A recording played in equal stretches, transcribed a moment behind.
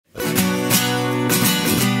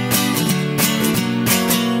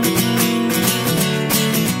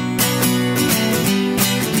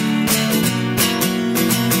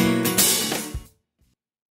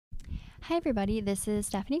everybody. This is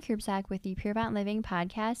Stephanie Krubsack with the Purevant Living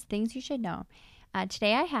podcast, Things You Should Know.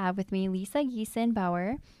 Today I have with me Lisa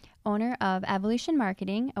Geason-Bauer, owner of Evolution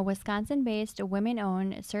Marketing, a Wisconsin-based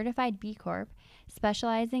women-owned Certified B Corp,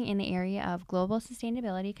 specializing in the area of global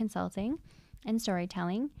sustainability consulting and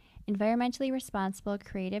storytelling, environmentally responsible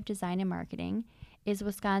creative design and marketing, is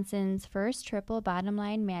Wisconsin's first triple bottom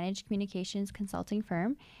line managed communications consulting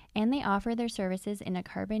firm, and they offer their services in a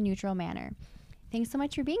carbon neutral manner. Thanks so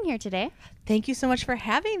much for being here today. Thank you so much for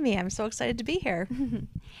having me. I'm so excited to be here.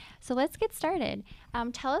 So let's get started.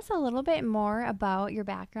 Tell us a little bit more about your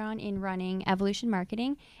background in running Evolution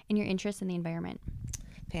Marketing and your interest in the environment.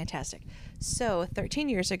 Fantastic. So 13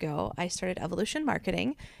 years ago, I started Evolution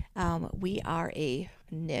Marketing. We are a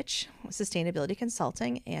niche sustainability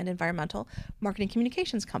consulting and environmental marketing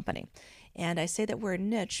communications company. And I say that we're a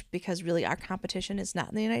niche because really our competition is not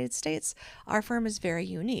in the United States. Our firm is very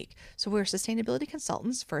unique. So we're sustainability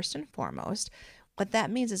consultants first and foremost. What that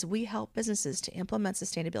means is we help businesses to implement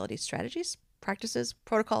sustainability strategies, practices,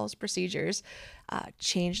 protocols, procedures,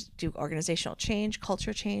 do organizational change,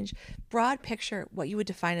 culture change, broad picture, what you would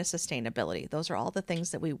define as sustainability. Those are all the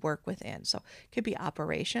things that we work within. So it could be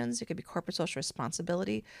operations, it could be corporate social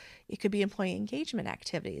responsibility, it could be employee engagement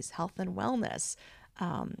activities, health and wellness,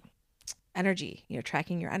 energy,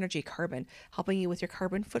 tracking your energy, carbon, helping you with your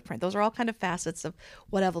carbon footprint. Those are all kind of facets of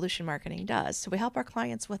what Evolution Marketing does. So we help our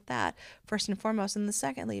clients with that first and foremost. And then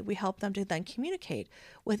secondly, we help them to then communicate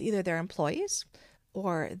with either their employees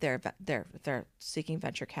or they're seeking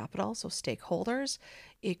venture capital, so stakeholders.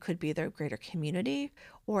 It could be their greater community,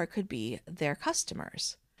 or it could be their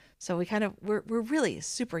customers. So we're really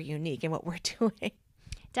super unique in what we're doing.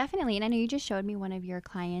 Definitely. And I know you just showed me one of your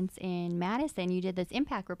clients in Madison. You did this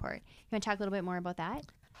impact report. You want to talk a little bit more about that?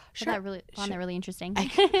 Sure. Found that really interesting.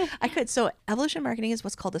 I could. So Evolution Marketing is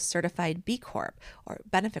what's called a Certified B Corp or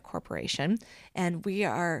benefit corporation. And we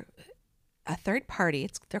are a third party.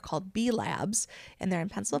 They're called B Labs, and they're in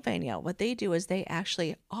Pennsylvania. What they do is they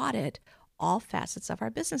actually audit all facets of our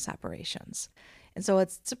business operations. And so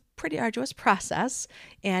it's a pretty arduous process,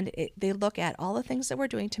 and they look at all the things that we're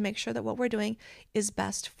doing to make sure that what we're doing is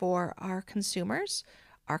best for our consumers,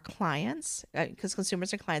 our clients, because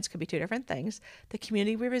consumers and clients could be two different things, the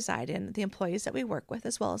community we reside in, the employees that we work with,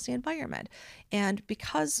 as well as the environment. And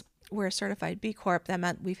because we're a certified B Corp, that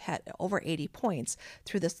meant we've had over 80 points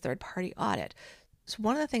through this third-party audit. So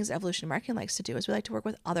one of the things Evolution Marketing likes to do is we like to work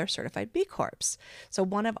with other certified B Corps. So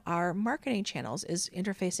one of our marketing channels is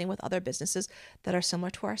interfacing with other businesses that are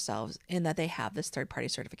similar to ourselves in that they have this third-party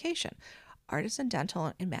certification. Artisan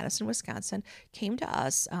Dental in Madison, Wisconsin came to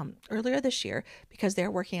us earlier this year because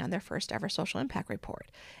they're working on their first ever social impact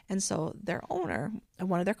report. And so their owner,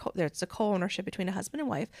 it's a co-ownership between a husband and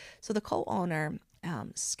wife. So the co-owner,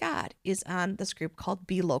 Scott, is on this group called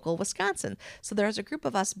Be Local Wisconsin. So there's a group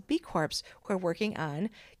of us B Corps who are working on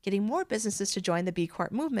getting more businesses to join the B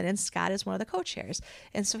Corp movement, and Scott is one of the co-chairs.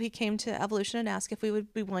 And so he came to Evolution and asked if we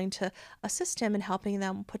would be willing to assist him in helping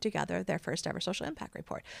them put together their first ever social impact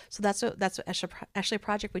report. So that's actually a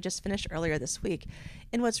project we just finished earlier this week.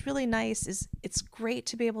 And what's really nice is it's great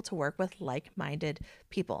to be able to work with like-minded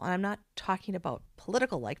people. And I'm not talking about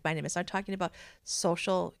political like-mindedness. I'm talking about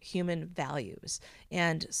social human values.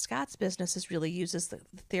 And Scott's business really uses the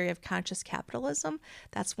theory of conscious capitalism.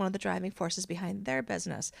 That's one of the driving forces behind their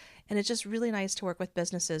business. And it's just really nice to work with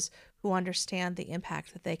businesses who understand the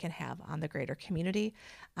impact that they can have on the greater community,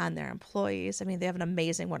 on their employees. I mean, they have an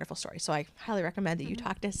amazing, wonderful story. So I highly recommend that you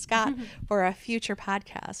talk to Scott for a future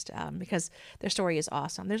podcast because their story is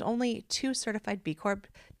awesome. There's only 2 certified B Corp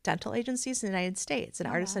dental agencies in the United States, and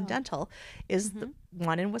Artisan Dental is the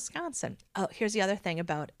one in Wisconsin. Here's the other thing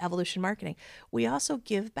about Evolution Marketing. We also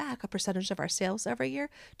give back a percentage of our sales every year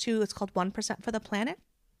to, it's called 1% for the planet.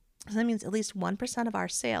 So that means at least 1% of our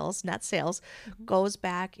sales, net sales, goes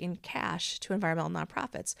back in cash to environmental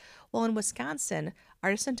nonprofits. Well, in Wisconsin,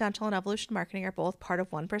 Artisan Dental and Evolution Marketing are both part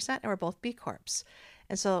of 1%, and we're both B Corps.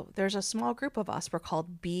 And so there's a small group of us. We're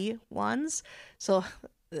called B1s. So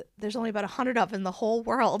there's only about 100 of in the whole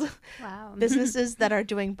world. Wow. Businesses that are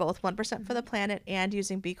doing both 1% for the planet and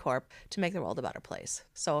using B Corp to make the world a better place.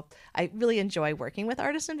 So I really enjoy working with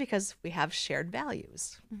Artisan because we have shared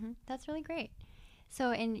values. That's really great.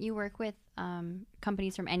 So, and you work with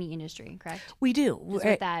companies from any industry, correct? We do. Just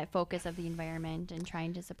with that focus of the environment and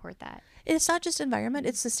trying to support that. It's not just environment,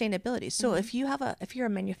 it's sustainability. So if you're a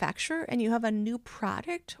manufacturer and you have a new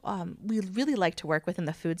product, we really like to work within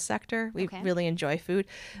the food sector. We really enjoy food,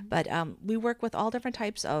 but we work with all different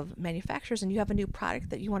types of manufacturers, and you have a new product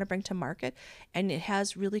that you want to bring to market, and it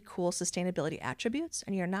has really cool sustainability attributes,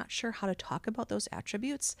 and you're not sure how to talk about those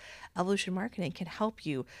attributes. Evolution Marketing can help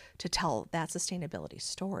you to tell that sustainability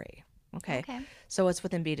story. Okay. So it's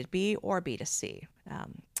within B2B or B2C.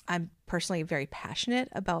 I'm personally very passionate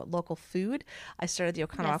about local food. I started the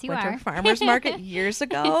Oconomowoc Winter Farmers Market years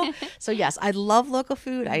ago. So yes, I love local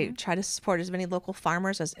food. I try to support as many local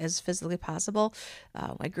farmers as physically possible.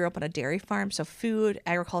 I grew up on a dairy farm. So food,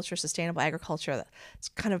 agriculture, sustainable agriculture, it's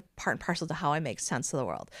kind of part and parcel to how I make sense of the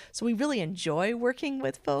world. So we really enjoy working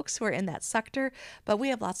with folks who are in that sector, but we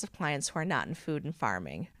have lots of clients who are not in food and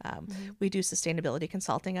farming. We do sustainability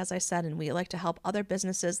consulting, as I said, and we like to help other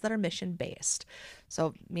businesses that are mission-based.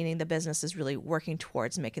 So meaning the business is really working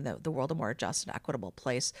towards making the world a more just and equitable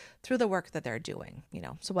place through the work that they're doing,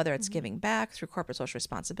 So whether it's giving back through corporate social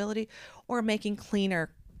responsibility or making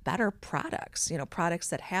cleaner, better products, products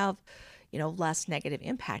that have, less negative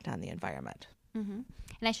impact on the environment. And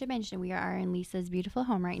I should mention, we are in Lisa's beautiful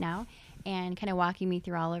home right now, and kind of walking me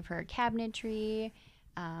through all of her cabinetry,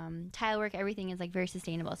 tile work, everything is like very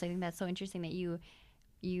sustainable. So I think that's so interesting that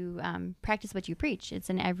you practice what you preach. It's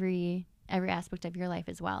in every aspect of your life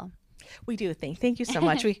as well. We do. Thank you so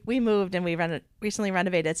much. We moved and we recently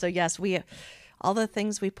renovated. So yes, all the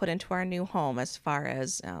things we put into our new home as far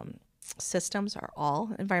as systems are all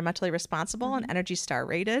environmentally responsible and Energy Star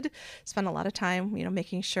rated. Spend a lot of time,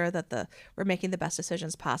 making sure that we're making the best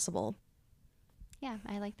decisions possible. Yeah,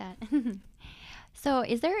 I like that. So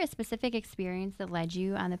is there a specific experience that led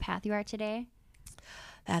you on the path you are today?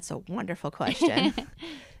 That's a wonderful question.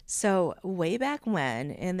 So way back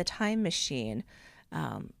when, in the time machine,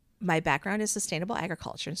 my background is sustainable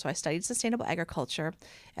agriculture. And so I studied sustainable agriculture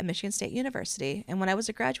at Michigan State University. And when I was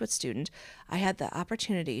a graduate student, I had the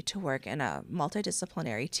opportunity to work in a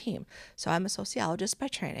multidisciplinary team. So I'm a sociologist by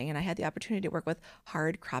training, and I had the opportunity to work with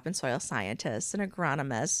hard crop and soil scientists and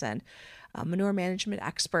agronomists and manure management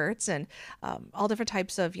experts and all different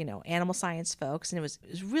types of, animal science folks. And it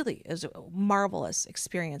was a marvelous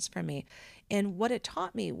experience for me. And what it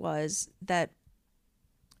taught me was that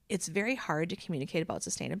it's very hard to communicate about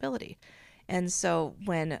sustainability. And so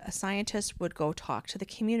when a scientist would go talk to the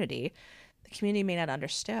community may not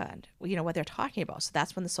understand, what they're talking about. So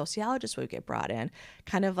that's when the sociologists would get brought in,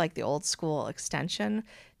 kind of like the old school extension,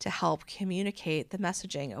 to help communicate the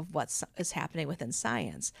messaging of what is happening within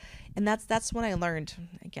science. And that's when I learned,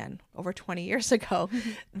 again, over 20 years ago,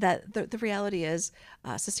 that the reality is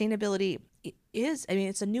sustainability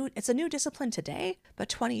it's a new discipline today, but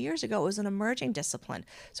 20 years ago it was an emerging discipline.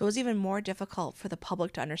 So it was even more difficult for the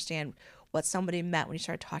public to understand what somebody meant when you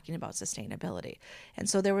started talking about sustainability. And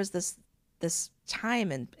so there was this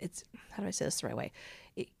time, and how do I say this the right way?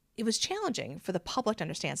 It was challenging for the public to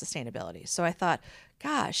understand sustainability. So I thought,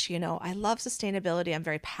 gosh, I love sustainability. I'm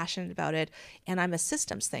very passionate about it. And I'm a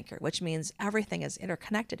systems thinker, which means everything is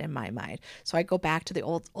interconnected in my mind. So I go back to the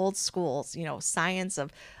old schools, science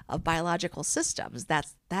of biological systems. That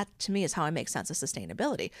to me is how I make sense of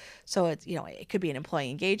sustainability. So it could be an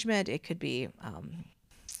employee engagement. It could be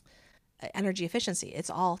energy efficiency.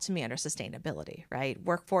 It's all to me under sustainability, right?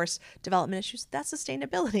 Workforce development issues, that's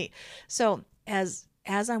sustainability. So as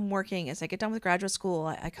I'm working, as I get done with graduate school,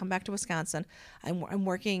 I come back to Wisconsin, I'm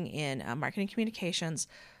working in marketing communications.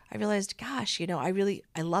 I realized, gosh, I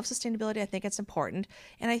love sustainability. I think it's important.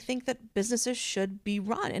 And I think that businesses should be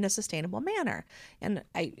run in a sustainable manner. And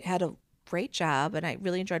I had a great job and I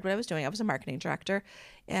really enjoyed what I was doing. I was a marketing director.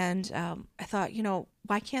 And I thought,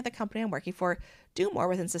 why can't the company I'm working for do more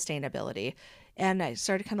within sustainability? And I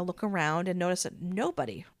started kind of looking around and noticed that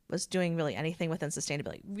nobody was doing really anything within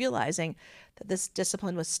sustainability, realizing that this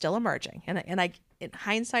discipline was still emerging. And I, in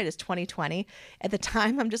hindsight, is 2020. At the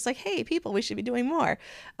time, I'm just like, hey, people, we should be doing more.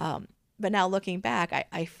 But now looking back,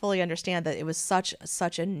 I fully understand that it was such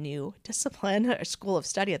a new discipline, or school of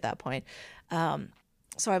study at that point.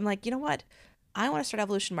 So I'm like, you know what? I want to start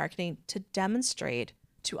Evolution Marketing to demonstrate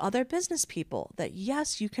to other business people that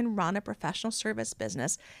yes, you can run a professional service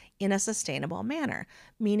business in a sustainable manner,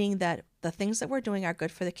 meaning that the things that we're doing are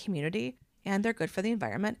good for the community and they're good for the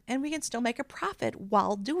environment, and we can still make a profit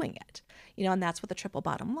while doing it. And that's what the triple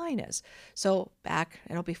bottom line is. So back,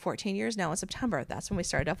 it'll be 14 years now in September, that's when we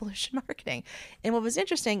started Evolution Marketing. And what was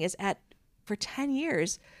interesting is for 10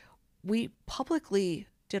 years, we publicly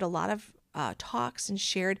did a lot of talks and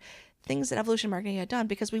shared things that Evolution Marketing had done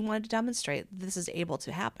because we wanted to demonstrate this is able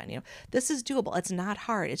to happen. This is doable. It's not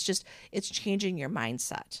hard. It's changing your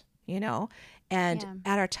mindset, And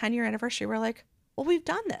at our 10-year anniversary, we're like, well, we've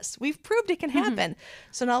done this. We've proved it can happen.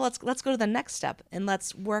 So now let's go to the next step and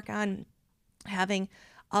let's work on having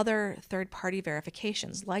other third-party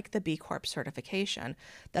verifications like the B Corp certification.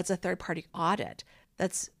 That's a third-party audit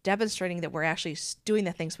that's demonstrating that we're actually doing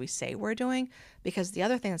the things we say we're doing, because the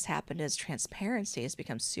other thing that's happened is transparency has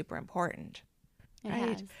become super important.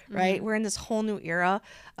 Right. Right. We're in this whole new era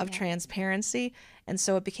of transparency. And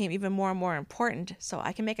so it became even more and more important. So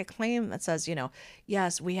I can make a claim that says,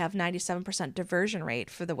 yes, we have 97% diversion rate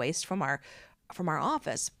for the waste from our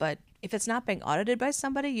office. But if it's not being audited by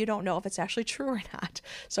somebody, you don't know if it's actually true or not.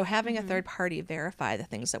 So having a third party verify the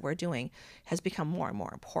things that we're doing has become more and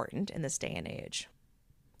more important in this day and age.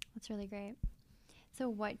 That's really great. So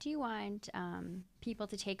what do you want people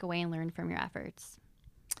to take away and learn from your efforts?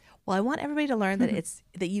 Well, I want everybody to learn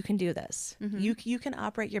that you can do this. You can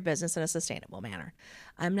operate your business in a sustainable manner.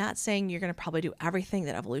 I'm not saying you're going to probably do everything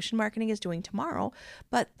that Evolution Marketing is doing tomorrow,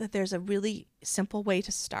 but that there's a really simple way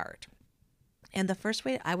to start. And the first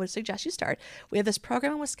way I would suggest you start, we have this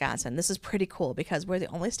program in Wisconsin. This is pretty cool because we're the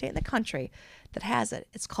only state in the country that has it.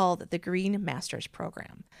 It's called the Green Masters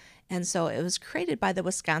Program. And so it was created by the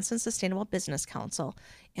Wisconsin Sustainable Business Council.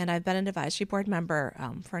 And I've been an advisory board member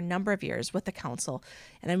for a number of years with the council.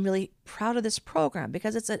 And I'm really proud of this program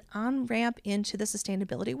because it's an on-ramp into the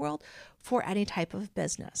sustainability world for any type of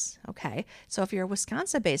business. Okay. So if you're a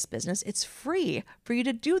Wisconsin-based business, it's free for you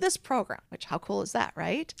to do this program, which how cool is that,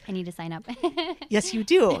 right? I need to sign up. Yes, you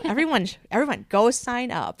do. Everyone go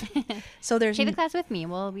sign up. So there's take the class with me.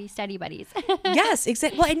 We'll be study buddies. Yes,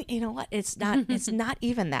 exactly. Well, and you know what? It's not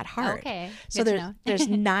even that hard. Okay. So there's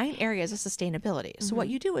 9 areas of sustainability. So what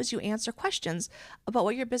you do is you answer questions about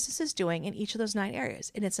what your business is doing in each of those 9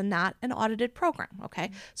 areas. And it's not an audited program.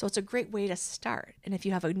 Okay. So it's a great way to start. And if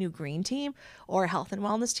you have a new green team or a health and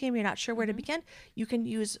wellness team, you're not sure where to begin, you can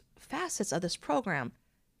use facets of this program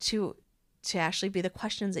to actually be the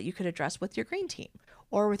questions that you could address with your green team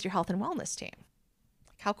or with your health and wellness team.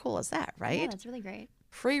 How cool is that, right? Yeah, that's really great.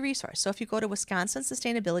 Free resource. So if you go to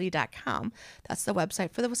wisconsinsustainability.com, that's the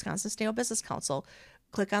website for the Wisconsin Sustainable Business Council,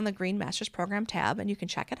 click on the Green Masters Program tab and you can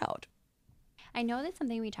check it out. I know that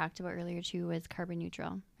something we talked about earlier too was carbon neutral.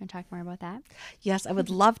 Want to talk more about that? Yes, I would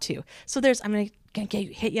love to. So I'm going to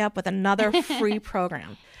hit you up with another free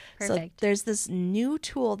program. Perfect. So there's this new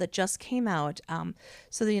tool that just came out.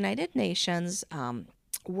 So the United Nations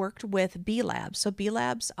worked with B Labs. So B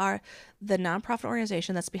Labs are the nonprofit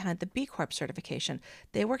organization that's behind the B Corp certification.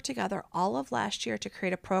 They worked together all of last year to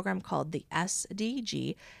create a program called the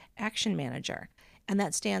SDG Action Manager. And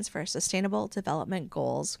that stands for Sustainable Development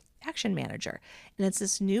Goals Action Manager. And it's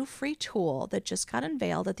this new free tool that just got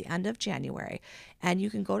unveiled at the end of January. And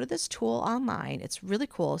you can go to this tool online. It's really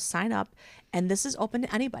cool. Sign up. And this is open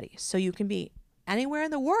to anybody. So you can be anywhere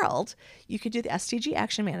in the world. You could do the SDG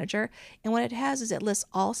Action Manager. And what it has is it lists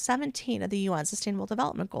all 17 of the UN Sustainable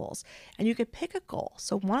Development Goals. And you could pick a goal.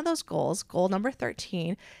 So one of those goals, goal number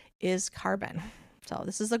 13, is carbon. So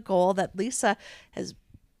this is a goal that Lisa has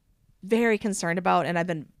very concerned about and I've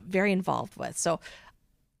been very involved with. So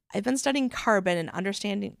I've been studying carbon and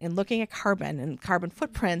understanding and looking at carbon and carbon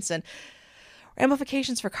footprints and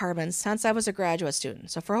ramifications for carbon since I was a graduate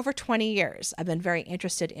student. So for over 20 years, I've been very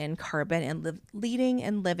interested in carbon and leading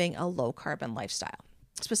and living a low carbon lifestyle,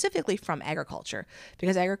 specifically from agriculture,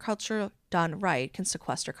 because agriculture done right can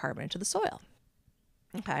sequester carbon into the soil.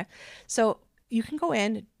 Okay. So you can go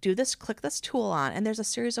in, do this, click this tool on, and there's a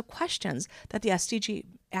series of questions that the SDG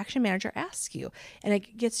Action Manager asks you. And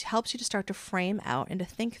it helps you to start to frame out and to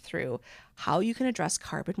think through how you can address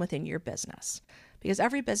carbon within your business. Because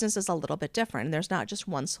every business is a little bit different and there's not just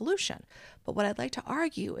one solution. But what I'd like to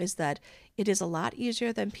argue is that it is a lot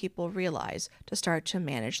easier than people realize to start to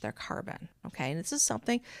manage their carbon. Okay. And this is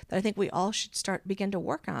something that I think we all should begin to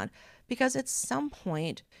work on, because at some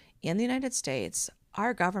point in the United States,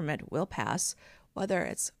 our government will pass, whether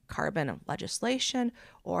it's carbon legislation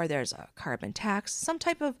or there's a carbon tax, some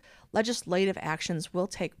type of legislative actions will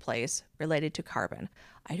take place related to carbon.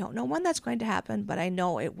 I don't know when that's going to happen, but I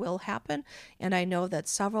know it will happen. And I know that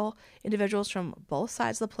several individuals from both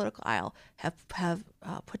sides of the political aisle have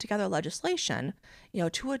put together legislation,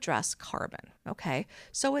 to address carbon. Okay.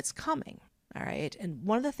 So it's coming. All right. And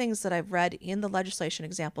one of the things that I've read in the legislation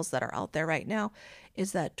examples that are out there right now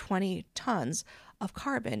is that 20 tons of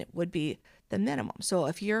carbon would be the minimum. So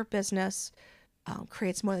if your business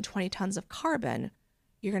creates more than 20 tons of carbon,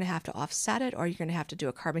 you're going to have to offset it, or you're going to have to do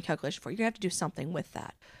a carbon calculation for it. You're going to have to do something with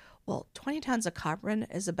that. Well, 20 tons of carbon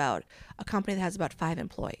is about a company that has about 5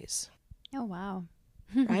 employees. Oh, wow.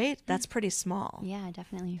 right? That's pretty small. Yeah,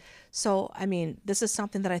 definitely. So, I mean, this is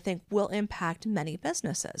something that I think will impact many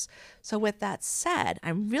businesses. So, with that said,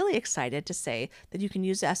 I'm really excited to say that you can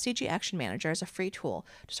use the SDG Action Manager as a free tool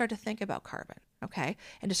to start to think about carbon, okay?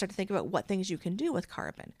 And to start to think about what things you can do with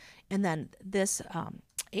carbon. And then this on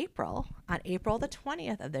April the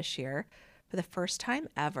 20th of this year, for the first time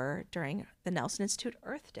ever during the Nelson Institute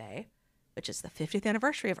Earth Day, which is the 50th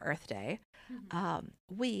anniversary of Earth Day,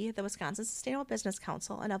 we, the Wisconsin Sustainable Business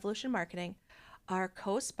Council and Evolution Marketing, are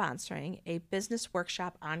co-sponsoring a business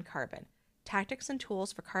workshop on carbon, tactics and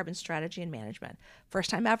tools for carbon strategy and management. First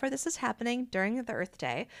time ever this is happening during the Earth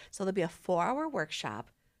Day. So there'll be a 4-hour workshop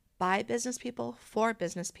by business people for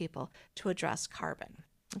business people to address carbon.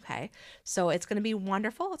 Okay, so it's going to be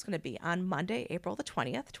wonderful. It's going to be on Monday, April the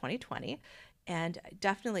 20th, 2020. And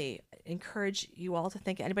definitely encourage you all to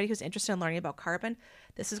think, anybody who's interested in learning about carbon,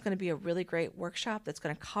 this is going to be a really great workshop that's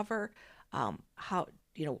going to cover how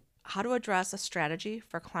to address a strategy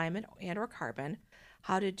for climate and or carbon,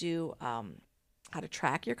 how to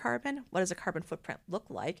track your carbon, what does a carbon footprint look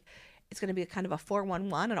like. It's going to be kind of a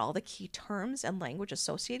 411 and all the key terms and language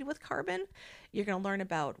associated with carbon. You're going to learn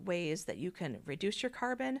about ways that you can reduce your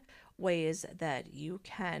carbon, ways that you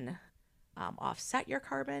can offset your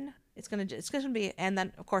carbon. It's going to be, and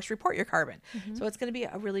then of course report your carbon. So it's going to be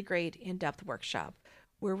a really great in-depth workshop.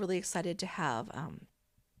 We're really excited to have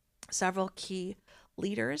several key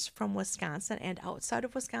leaders from Wisconsin and outside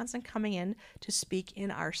of Wisconsin coming in to speak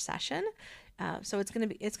in our session. So it's going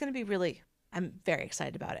to be really, I'm very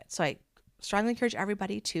excited about it. So I strongly encourage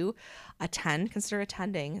everybody to consider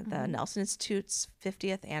attending the Nelson Institute's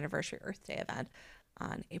 50th anniversary Earth Day event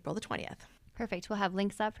on April the 20th. Perfect. We'll have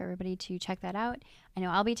links up for everybody to check that out. I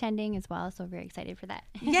know I'll be attending as well, so very excited for that.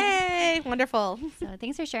 Yay! Wonderful. So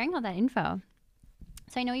thanks for sharing all that info.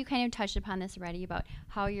 So I know you kind of touched upon this already about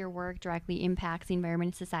how your work directly impacts the environment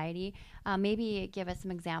and society. Maybe give us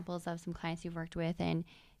some examples of some clients you've worked with and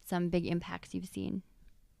some big impacts you've seen.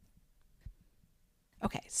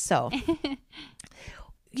 Okay, so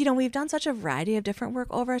we've done such a variety of different work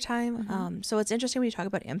over time. So it's interesting when you talk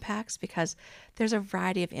about impacts because there's a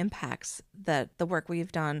variety of impacts that the work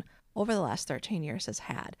we've done over the last 13 years has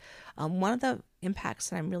had. One of the impacts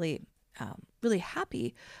that I'm really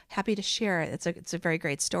happy to share. It's a very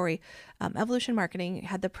great story. Evolution Marketing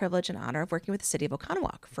had the privilege and honor of working with the city of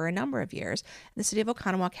Oconomowoc for a number of years. And the city of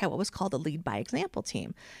Oconomowoc had what was called the Lead by Example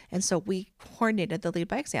team. And so we coordinated the Lead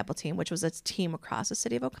by Example team, which was a team across the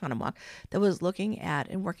city of Oconomowoc that was looking at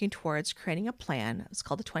and working towards creating a plan. It's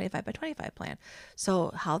called the 25 by 25 plan.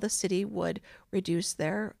 So how the city would reduce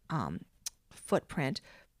their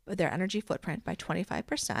energy footprint by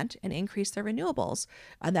 25% and increase their renewables.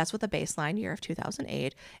 And that's with a baseline year of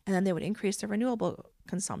 2008. And then they would increase their renewable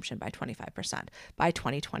consumption by 25% by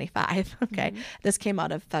 2025. Okay. This came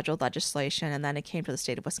out of federal legislation, and then it came to the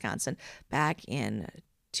state of Wisconsin back in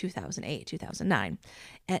 2008, 2009.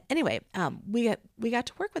 And anyway, we got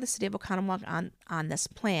to work with the city of Oconomowoc on this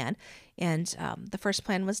plan, and the first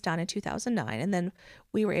plan was done in 2009, and then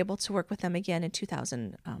we were able to work with them again in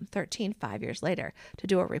 2013, 5 years later, to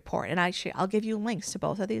do a report. And I'll give you links to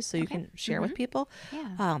both of these so you can share with people.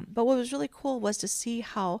 Yeah. But what was really cool was to see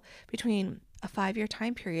how between a 5-year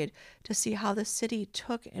time period, to see how the city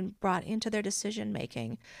took and brought into their decision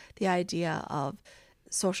making the idea of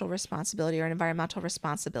social responsibility or environmental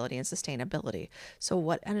responsibility and sustainability. So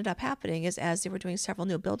what ended up happening is, as they were doing several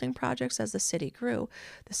new building projects, as the city grew,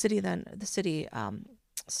 the city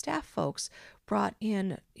staff folks brought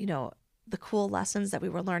in, the cool lessons that we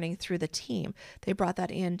were learning through the team. They brought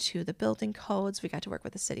that into the building codes. We got to work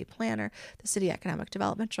with the city planner, the city economic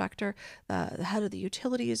development director, the head of the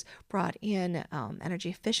utilities, brought in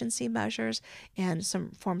energy efficiency measures and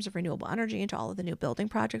some forms of renewable energy into all of the new building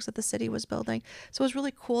projects that the city was building. So it was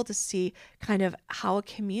really cool to see kind of how a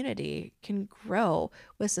community can grow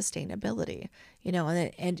with sustainability.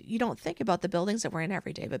 And you don't think about the buildings that we're in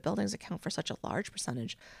every day, but buildings account for such a large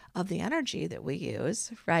percentage of the energy that we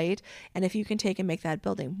use, right? And if you can take and make that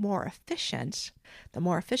building more efficient, the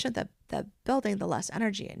more efficient that building, the less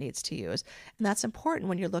energy it needs to use. And that's important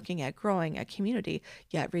when you're looking at growing a community,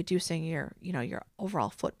 yet reducing your overall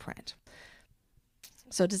footprint.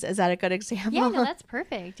 So is that a good example? Yeah, no, that's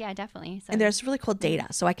perfect. Yeah, definitely. So, and there's really cool data.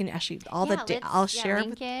 So I can actually, I'll share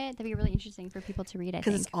link it. That'd be really interesting for people to read, I think.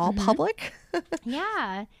 Because it's all public.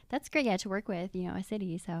 Yeah, that's great. Yeah, to work with, a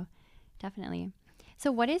city. So definitely.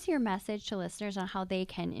 So what is your message to listeners on how they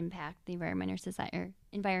can impact the environment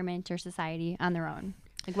or society on their own?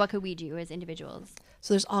 Like, what could we do as individuals?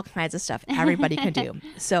 So there's all kinds of stuff everybody can do.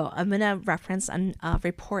 So I'm going to reference a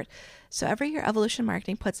report. So every year, Evolution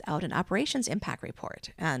Marketing puts out an operations impact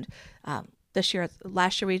report. And last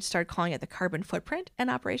year, we started calling it the Carbon Footprint and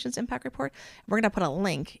Operations Impact Report. We're going to put a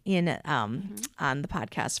link in on the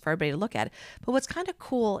podcast for everybody to look at. But what's kind of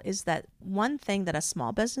cool is that one thing that a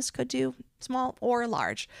small business could do, small or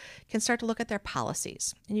large, can start to look at their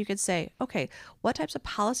policies. And you could say, okay, what types of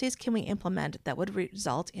policies can we implement that would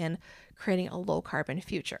result in creating a low carbon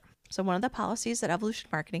future? So one of the policies that Evolution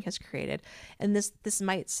Marketing has created, and this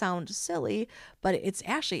might sound silly, but it's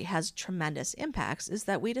actually has tremendous impacts, is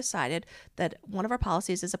that we decided that one of our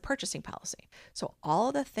policies is a purchasing policy. So all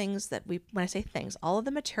of the things that when I say things, all of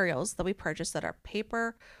the materials that we purchase that are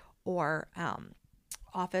paper or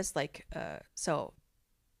office, like so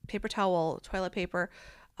paper towel, toilet paper,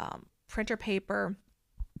 printer paper,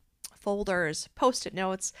 folders, Post-it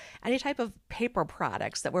notes, any type of paper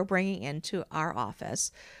products that we're bringing into our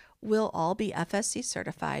office will all be FSC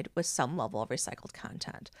certified with some level of recycled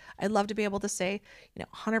content. I'd love to be able to say,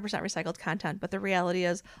 100% recycled content, but the reality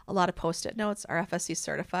is a lot of Post-it notes are FSC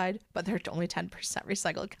certified, but they're only 10%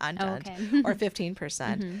 recycled content or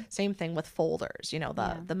 15%. Same thing with folders,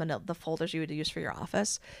 the folders you would use for your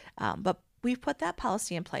office. But we've put that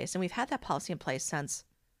policy in place, and we've had that policy in place since,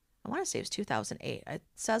 I want to say it was 2008. It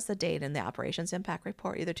says the date in the operations impact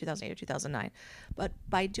report, either 2008 or 2009. But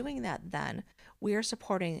by doing that, then we are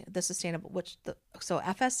supporting the sustainable, so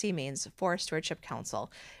FSC means Forest Stewardship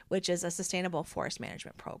Council, which is a sustainable forest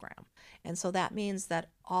management program. And so that means that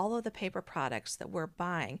all of the paper products that we're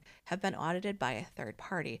buying have been audited by a third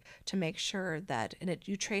party to make sure that, and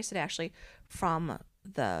you trace it actually from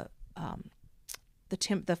the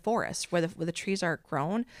forest where the trees are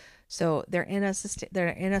grown. So they're in a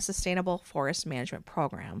sustainable forest management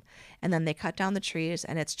program, and then they cut down the trees,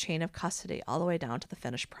 and it's chain of custody all the way down to the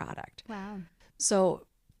finished product. Wow. So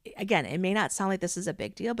again, it may not sound like this is a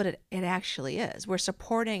big deal, but it actually is. We're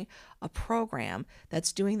supporting a program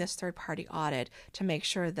that's doing this third-party audit to make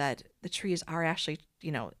sure that the trees are actually,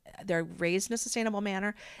 they're raised in a sustainable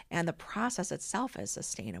manner, and the process itself is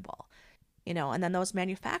sustainable. And then those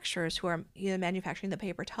manufacturers who are either manufacturing the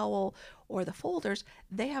paper towel or the folders,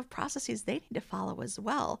 they have processes they need to follow as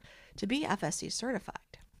well to be FSC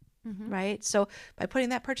certified, right? So by putting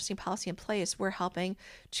that purchasing policy in place, we're helping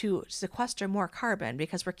to sequester more carbon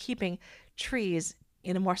because we're keeping trees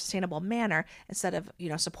in a more sustainable manner instead of,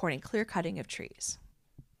 supporting clear cutting of trees.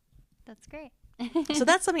 That's great. So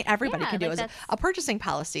that's something everybody can do like is a purchasing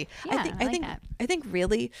policy. Yeah, I think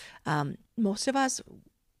really most of us,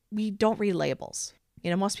 we don't read labels.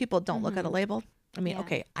 Most people don't look at a label. I mean,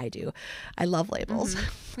 okay, I do. I love labels.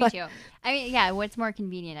 Me too. I mean, yeah, what's more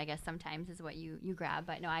convenient, I guess, sometimes is what you grab.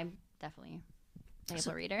 But no, I'm definitely a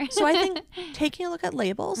label reader. So I think taking a look at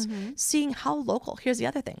labels, seeing how local, here's the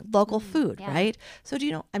other thing, local food, right? So do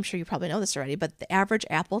you know, I'm sure you probably know this already, but the average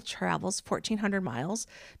apple travels 1,400 miles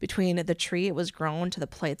between the tree it was grown to the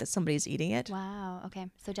plate that somebody's eating it. Wow. Okay.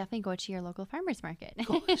 So definitely go to your local farmer's market.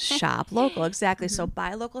 Go shop local. Exactly. So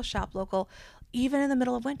buy local, shop local. Even in the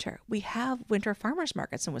middle of winter, we have winter farmers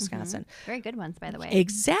markets in Wisconsin. Very good ones, by the way.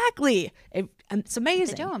 Exactly. It's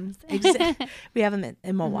amazing. The domes. We have them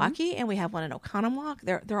in Milwaukee, and we have one in Oconomowoc.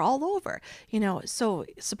 They're all over. So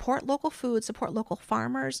support local food, support local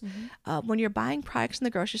farmers. When you're buying products in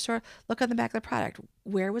the grocery store, look on the back of the product.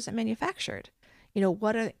 Where was it manufactured?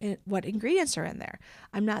 What ingredients are in there.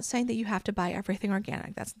 I'm not saying that you have to buy everything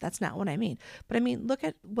organic. That's not what I mean. But I mean, look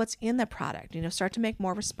at what's in the product. Start to make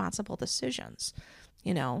more responsible decisions.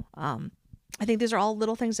 I think these are all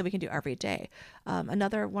little things that we can do every day.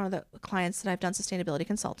 Another one of the clients that I've done sustainability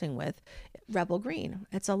consulting with, Rebel Green.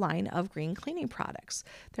 It's a line of green cleaning products.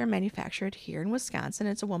 They're manufactured here in Wisconsin.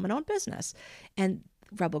 It's a woman-owned business, and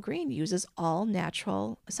Rebel Green uses all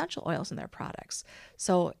natural essential oils in their products.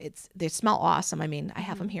 So they smell awesome. I mean, I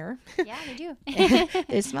have them here. Yeah, they do.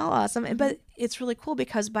 They smell awesome. But it's really cool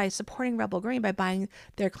because by supporting Rebel Green, by buying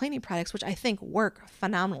their cleaning products, which I think work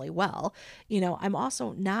phenomenally well, I'm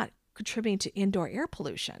also not contributing to indoor air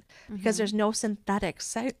pollution because there's no synthetic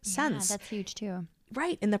scents. Yeah, that's huge too.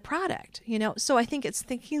 Right, in the product, so I think it's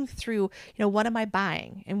thinking through, what am I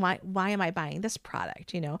buying and why am I buying this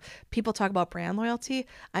product? People talk about brand loyalty.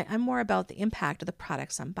 I'm more about the impact of the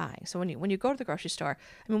products I'm buying. So when you go to the grocery store,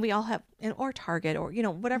 I mean, we all have, or Target or,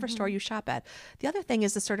 whatever store you shop at. The other thing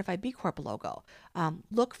is the Certified B Corp logo.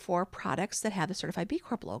 Look for products that have the Certified B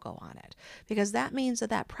Corp logo on it, because that means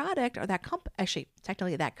that product or that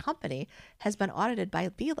technically that company has been audited by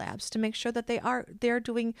B Labs to make sure that they're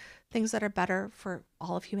doing things that are better for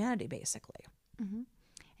all of humanity, basically. And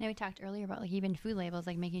And we talked earlier about like even food labels,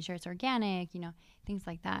 like making sure it's organic, things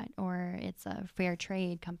like that, or it's a fair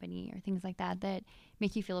trade company or things like that that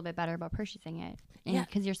make you feel a bit better about purchasing it. Yeah.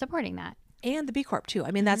 Because you're supporting that. And the B Corp too. I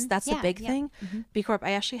mean, that's the big thing. B Corp.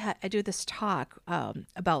 I actually I do this talk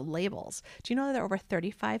about labels. Do you know that there are over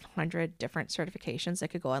 3,500 different certifications that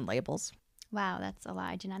could go on labels? Wow, that's a lot.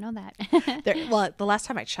 I did not know that. Well, the last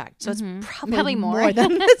time I checked, so it's probably more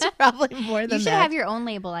than it's probably more than that. You should have your own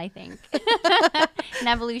label, I think. An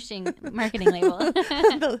evolution marketing label.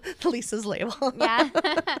 the Lisa's label. Yeah.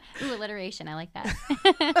 Ooh, alliteration. I like that.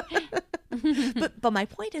 But my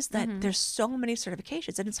point is that there's so many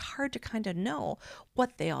certifications and it's hard to kind of know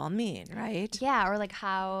what they all mean, right? Yeah, or like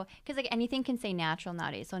how, because like anything can say natural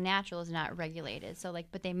nowadays. So natural is not regulated. So like,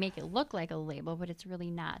 but they make it look like a label, but it's really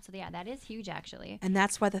not. So yeah, that is huge actually. And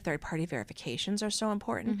that's why the third-party verifications are so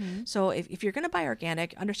important. So if you're going to buy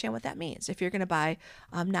organic, understand what that means. If you're going to buy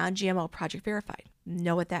non-GMO project verified,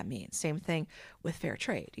 know what that means. Same thing with fair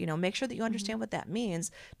trade. Make sure that you understand what that means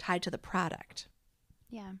tied to the product.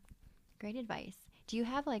 Yeah. Great advice. Do you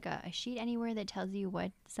have like a sheet anywhere that tells you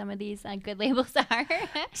what some of these good labels are?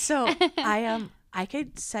 So I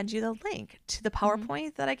could send you the link to the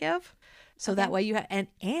PowerPoint that I give. So that way you have, and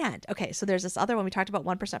okay, so there's this other one. We talked about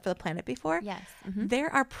 1% for the planet before. Yes.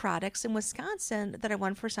 There are products in Wisconsin that are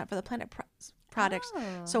 1% for the planet products. Oh.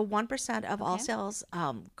 So 1% of all sales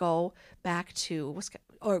go back to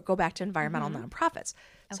environmental nonprofits.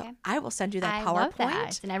 So I will send you that PowerPoint. Love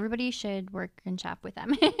that. And everybody should work and shop with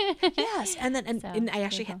them. Yes. And then and I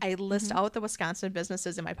actually I list out the Wisconsin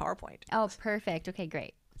businesses in my PowerPoint. Oh, perfect. Okay,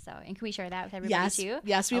 great. So, and can we share that with everybody too?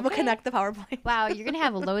 Yes, we will connect the PowerPoint. Wow, you're going to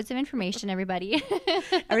have loads of information, everybody.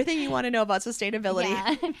 Everything you want to know about sustainability.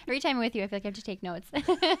 Yeah. Every time I'm with you, I feel like I have to take notes.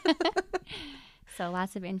 So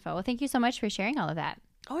lots of info. Well, thank you so much for sharing all of that.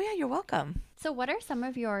 Oh, yeah, you're welcome. So what are some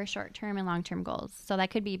of your short-term and long-term goals? So that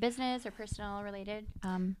could be business or personal related.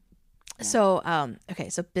 So,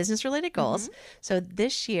 so business-related goals. So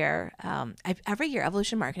this year, every year,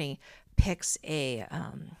 Evolution Marketing picks a,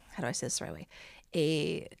 how do I say this the right way?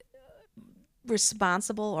 A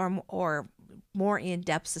responsible or more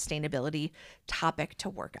in-depth sustainability topic to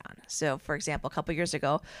work on. So, for example, a couple years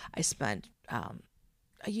ago, I spent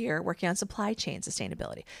a year working on supply chain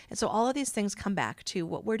sustainability. And so all of these things come back to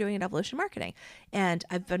what we're doing at Evolution Marketing. And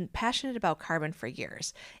I've been passionate about carbon for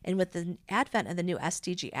years. And with the advent of the new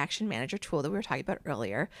SDG Action Manager tool that we were talking about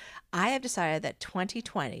earlier, I have decided that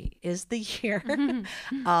 2020 is the year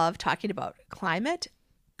of talking about climate,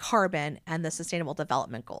 carbon, and the Sustainable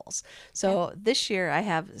Development Goals. So this year I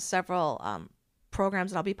have several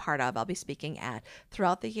programs that I'll be part of, I'll be speaking at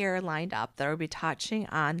throughout the year lined up that will be touching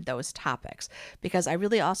on those topics, because I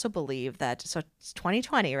really also believe that, so it's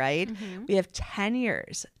 2020, right? We have 10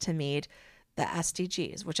 years to meet the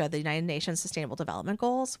SDGs, which are the United Nations Sustainable Development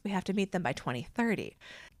Goals. We have to meet them by 2030.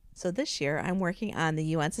 So this year I'm working on the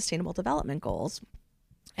UN Sustainable Development Goals.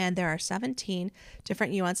 And there are 17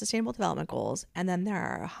 different UN Sustainable Development Goals, and then there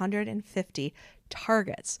are 150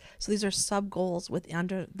 targets. So these are sub-goals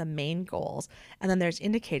under the main goals, and then there's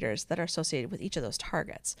indicators that are associated with each of those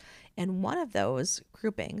targets. And one of those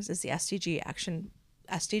groupings is the SDG Action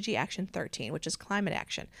 13, which is climate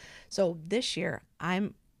action. So this year,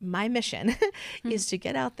 my mission is to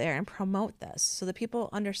get out there and promote this so that people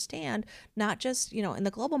understand, not just, in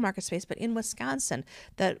the global market space, but in Wisconsin,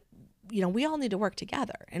 that we all need to work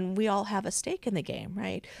together and we all have a stake in the game,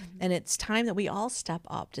 right? And it's time that we all step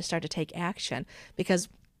up to start to take action, because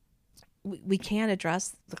we can't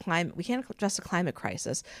address the climate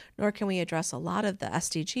crisis, nor can we address a lot of the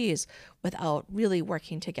SDGs without really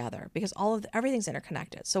working together, because everything's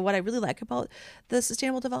interconnected. So what I really like about the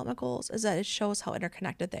Sustainable Development Goals is that it shows how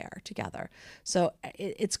interconnected they are together. So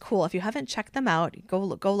it's cool. If you haven't checked them out, go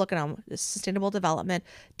look at them,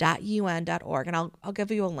 sustainabledevelopment.un.org, and I'll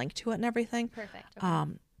give you a link to it and everything. Perfect.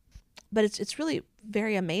 Okay. But it's really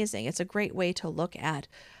very amazing. It's a great way to look at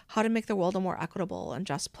how to make the world a more equitable and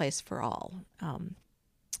just place for all.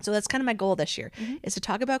 So that's kind of my goal this year, is to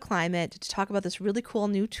talk about climate, to talk about this really cool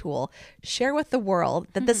new tool, share with the world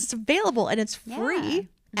that this is available and it's free.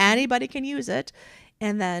 Anybody can use it.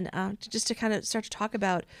 And then just to kind of start to talk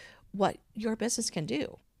about what your business can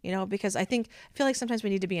do, because I feel like sometimes we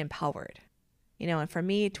need to be empowered. And for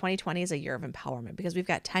me, 2020 is a year of empowerment, because we've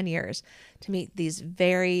got 10 years to meet these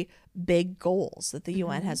very big goals that the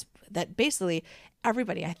UN has, that basically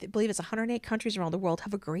everybody, I believe it's 108 countries around the world,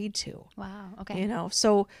 have agreed to. Wow. Okay.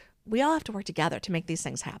 So we all have to work together to make these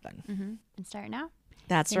things happen. And start now.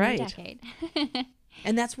 That's in a right. decade.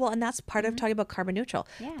 And that's part of talking about carbon neutral.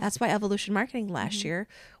 Yeah. That's why Evolution Marketing last year,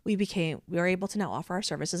 we were able to now offer our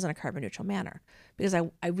services in a carbon neutral manner, because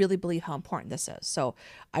I really believe how important this is. So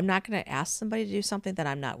I'm not going to ask somebody to do something that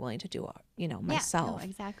I'm not willing to do, myself. Yeah, no,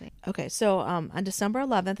 exactly. Okay. So on December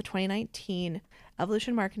 11th, 2019,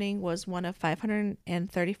 Evolution Marketing was one of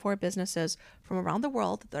 534 businesses from around the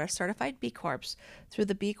world that are certified B Corps through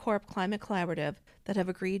the B Corp Climate Collaborative that have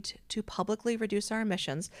agreed to publicly reduce our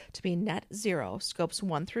emissions to be net zero, scopes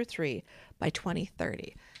 1 through 3, by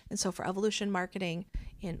 2030. And so for Evolution Marketing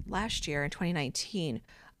in last year, in 2019,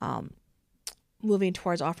 moving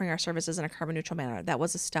towards offering our services in a carbon neutral manner, that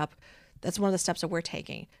was a step. That's one of the steps that we're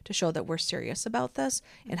taking to show that we're serious about this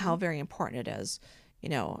and how very important it is,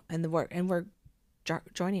 and we're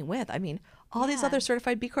joining with, all these other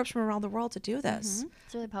certified B Corps from around the world to do this.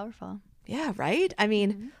 It's really powerful. Yeah, right?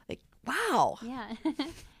 Wow. Yeah.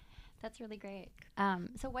 That's really great.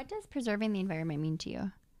 So what does preserving the environment mean to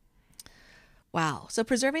you? Wow. So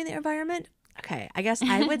preserving the environment, okay, I guess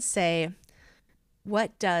I would say,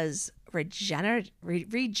 what does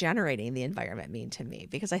regenerating the environment mean to me?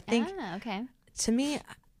 Because I think, to me,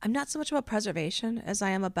 I'm not so much about preservation as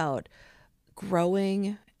I am about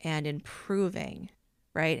growing and improving,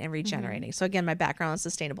 right? And regenerating. So again, my background is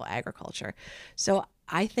sustainable agriculture. So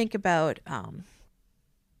I think about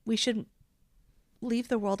we should leave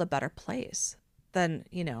the world a better place than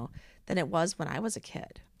it was when I was a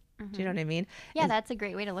kid. Do you know what I mean? Yeah, that's a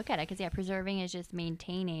great way to look at it, because preserving is just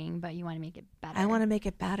maintaining, but you want to make it better. I want to make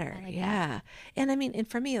it better. Like that. And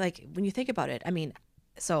for me, when you think about it,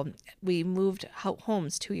 so we moved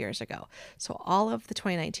homes 2 years ago. So all of the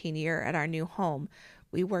 2019 year at our new home,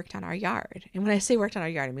 we worked on our yard. And when I say worked on our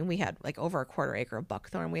yard, we had over a 1/4 acre of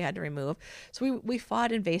buckthorn we had to remove. So we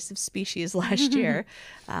fought invasive species last year.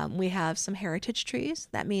 We have some heritage trees.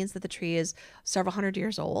 That means that the tree is several hundred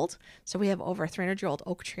years old. So we have over a 300-year-old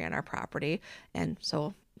oak tree on our property. And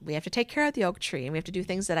so we have to take care of the oak tree, and we have to do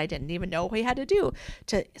things that I didn't even know we had to do.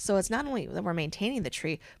 So it's not only that we're maintaining the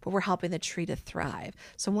tree, but we're helping the tree to thrive.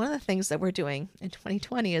 So one of the things that we're doing in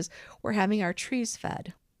 2020 is we're having our trees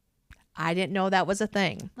fed. I didn't know that was a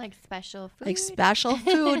thing. Like special food? Like special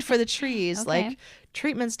food for the trees, like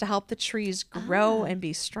treatments to help the trees grow and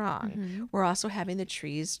be strong. We're also having the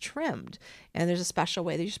trees trimmed. And there's a special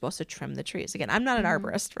way that you're supposed to trim the trees. Again, I'm not an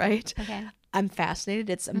arborist, right? Okay. I'm fascinated.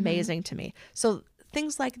 It's amazing to me. So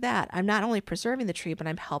things like that, I'm not only preserving the tree, but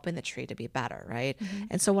I'm helping the tree to be better, right?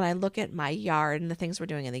 And so when I look at my yard and the things we're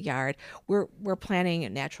doing in the yard, we're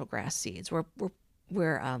planting natural grass seeds. We're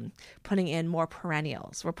putting in more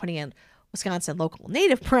perennials. We're putting in Wisconsin local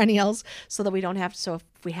native perennials so that we don't have to. So if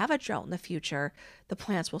we have a drought in the future, the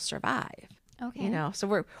plants will survive. Okay. So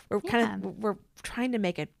we're we're trying to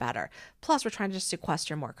make it better. Plus, we're trying to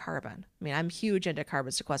sequester more carbon. I'm huge into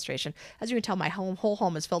carbon sequestration. As you can tell, my whole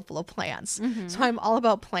home is filled full of plants. So I'm all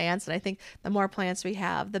about plants, and I think the more plants we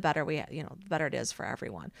have, the better the better it is for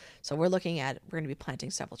everyone. So we're going to be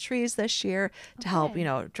planting several trees this year to help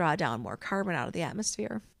draw down more carbon out of the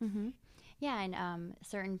atmosphere. Yeah, and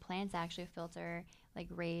certain plants actually filter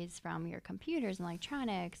rays from your computers and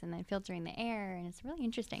electronics, and then filtering the air, and it's really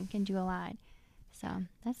interesting. Can do a lot. So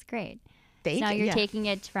that's great. Now you're taking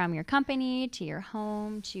it from your company to your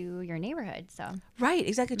home to your neighborhood. So right,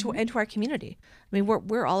 exactly, and to our community.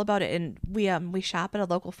 We're all about it, and we shop at a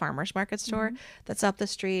local farmers market store that's up the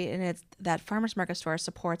street, and that farmers market store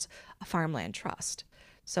supports a farmland trust.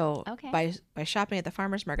 So by shopping at the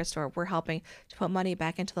farmers market store, we're helping to put money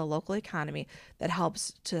back into the local economy that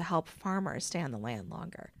helps to help farmers stay on the land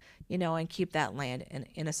longer, and keep that land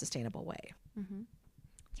in a sustainable way.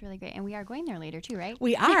 It's really great. And we are going there later too, right?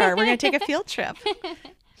 We are. We're going to take a field trip.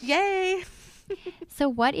 Yay. So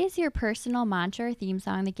what is your personal mantra or theme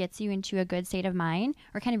song that gets you into a good state of mind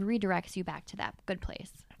or kind of redirects you back to that good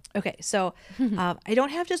place? Okay, so I don't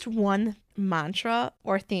have just one mantra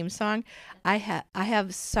or theme song. I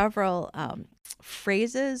have several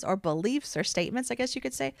phrases or beliefs or statements, I guess you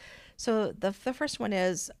could say. So the first one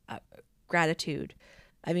is gratitude.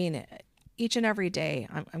 Each and every day,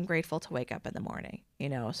 I'm grateful to wake up in the morning,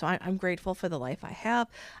 so I'm grateful for the life I have.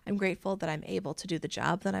 I'm grateful that I'm able to do the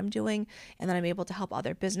job that I'm doing, and that I'm able to help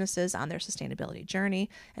other businesses on their sustainability journey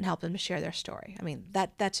and help them to share their story.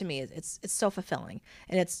 That to me, it's so fulfilling,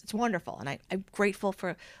 and it's wonderful. And I'm grateful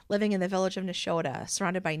for living in the village of Neshota,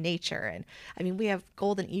 surrounded by nature. And we have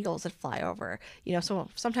golden eagles that fly over, so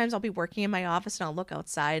sometimes I'll be working in my office and I'll look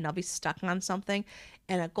outside and I'll be stuck on something,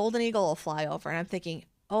 and a golden eagle will fly over, and I'm thinking,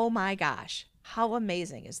 oh my gosh, how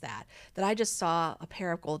amazing is that I just saw a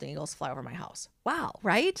pair of golden eagles fly over my house. Wow,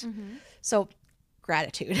 right? So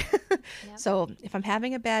gratitude. So if I'm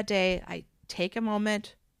having a bad day, I take a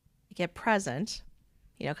moment, I get present,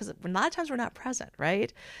 because a lot of times we're not present,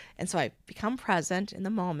 right? And so I become present in the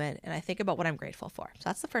moment and I think about what I'm grateful for. So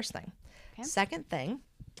that's the first thing. Okay. Second thing,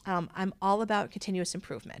 I'm all about continuous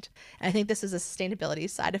improvement. And I think this is a sustainability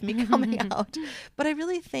side of me coming out. But I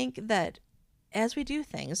really think that as we do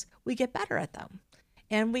things, we get better at them.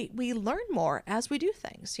 And we learn more as we do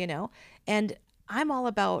things, and I'm all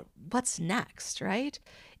about what's next, right?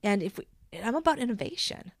 And I'm about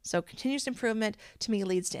innovation. So continuous improvement to me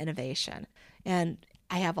leads to innovation. And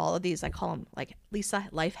I have all of these, I call them like Lisa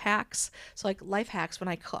life hacks. So like life hacks when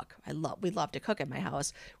I cook, we love to cook at my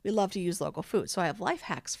house. We love to use local food. So I have life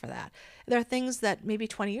hacks for that. There are things that maybe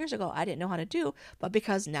 20 years ago I didn't know how to do, but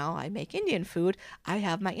because now I make Indian food, I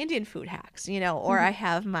have my Indian food hacks, or I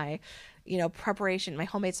have my preparation, my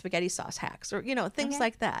homemade spaghetti sauce hacks, or, things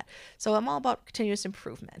like that. So I'm all about continuous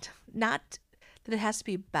improvement. Not that it has to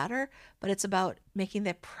be better, but it's about making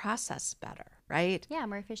the process better, right? Yeah,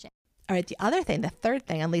 more efficient. All right. The other thing, the third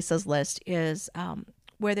thing on Lisa's list is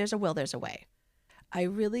where there's a will, there's a way. I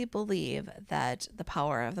really believe that the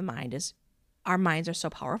power of the mind is, our minds are so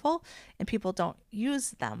powerful and people don't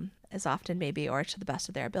use them as often maybe, or to the best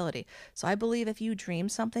of their ability. So I believe if you dream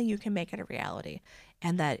something, you can make it a reality,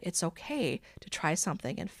 and that it's okay to try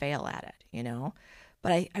something and fail at it,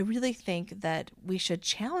 But I really think that we should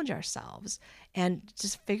challenge ourselves and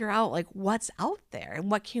just figure out like what's out there and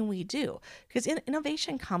what can we do? Because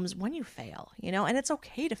innovation comes when you fail, and it's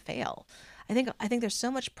okay to fail. I think there's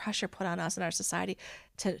so much pressure put on us in our society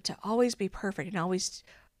to always be perfect and always,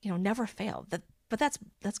 never fail. But that's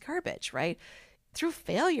garbage, right? Through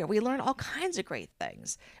failure, we learn all kinds of great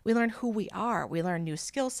things. We learn who we are. We learn new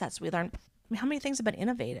skill sets. We learn how many things have been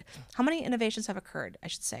innovated. How many innovations have occurred, I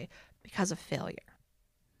should say, because of failure.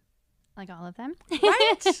 Like all of them.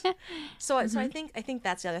 Right. So I think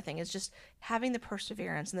that's the other thing, is just having the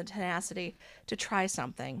perseverance and the tenacity to try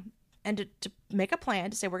something and to make a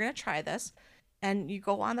plan to say, we're going to try this. And you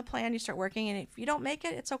go on the plan, you start working, and if you don't make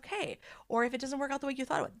it, it's okay. Or if it doesn't work out the way you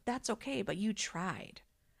thought it would, that's okay, but you tried.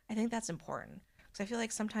 I think that's important, because I feel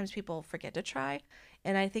like sometimes people forget to try,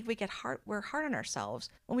 and I think we're hard on ourselves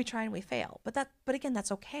when we try and we fail. But again,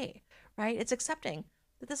 that's okay, right? It's accepting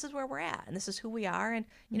that this is where we're at and this is who we are, and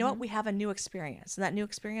you know what, we have a new experience, and that new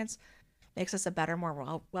experience makes us a better,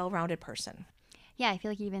 more well-rounded person. Yeah, I feel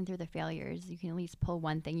like even through the failures, you can at least pull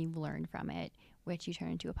one thing you've learned from it, which you turn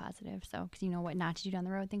into a positive. So, because you know what not to do down the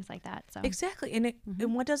road, things like that. So exactly, and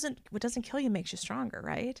and what doesn't kill you makes you stronger,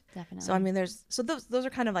 right? Definitely. So I mean, those are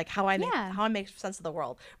kind of like how I make sense of the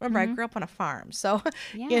world. Remember, I grew up on a farm, so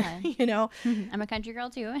yeah, I'm a country girl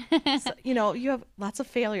too. So, you have lots of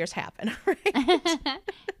failures happen, right?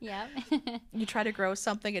 Yeah. You try to grow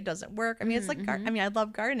something, it doesn't work. I mean, it's like I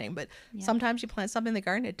love gardening, but sometimes you plant something in the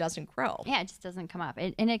garden, it doesn't grow. Yeah, it just doesn't come up,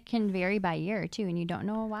 and it can vary by year too, and you don't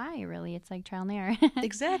know why. Really, it's like trial and error.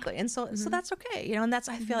 Exactly, and so that's okay, and that's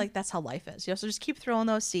I feel like that's how life is. So just keep throwing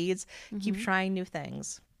those seeds, keep trying new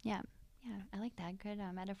things. Yeah, I like that. Good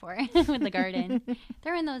metaphor with the garden.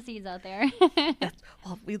 Throwing those seeds out there.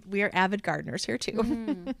 Well, we are avid gardeners here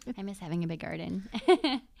too. I miss having a big garden,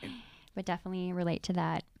 but definitely relate to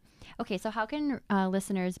that. Okay, so how can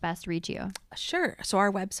listeners best reach you? Sure. So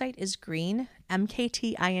our website is green,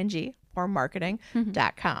 MKTING, or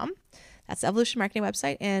marketing.com. That's the Evolution Marketing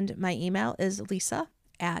website. And my email is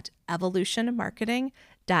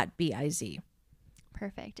lisa@evolutionmarketing.biz.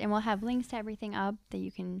 Perfect. And we'll have links to everything up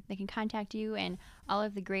that they can contact you, and all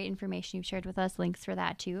of the great information you've shared with us, links for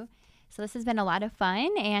that too. So this has been a lot of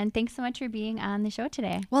fun, and thanks so much for being on the show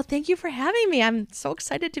today. Well, thank you for having me. I'm so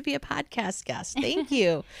excited to be a podcast guest. Thank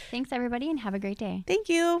you. Thanks, everybody, and have a great day. Thank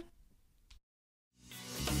you.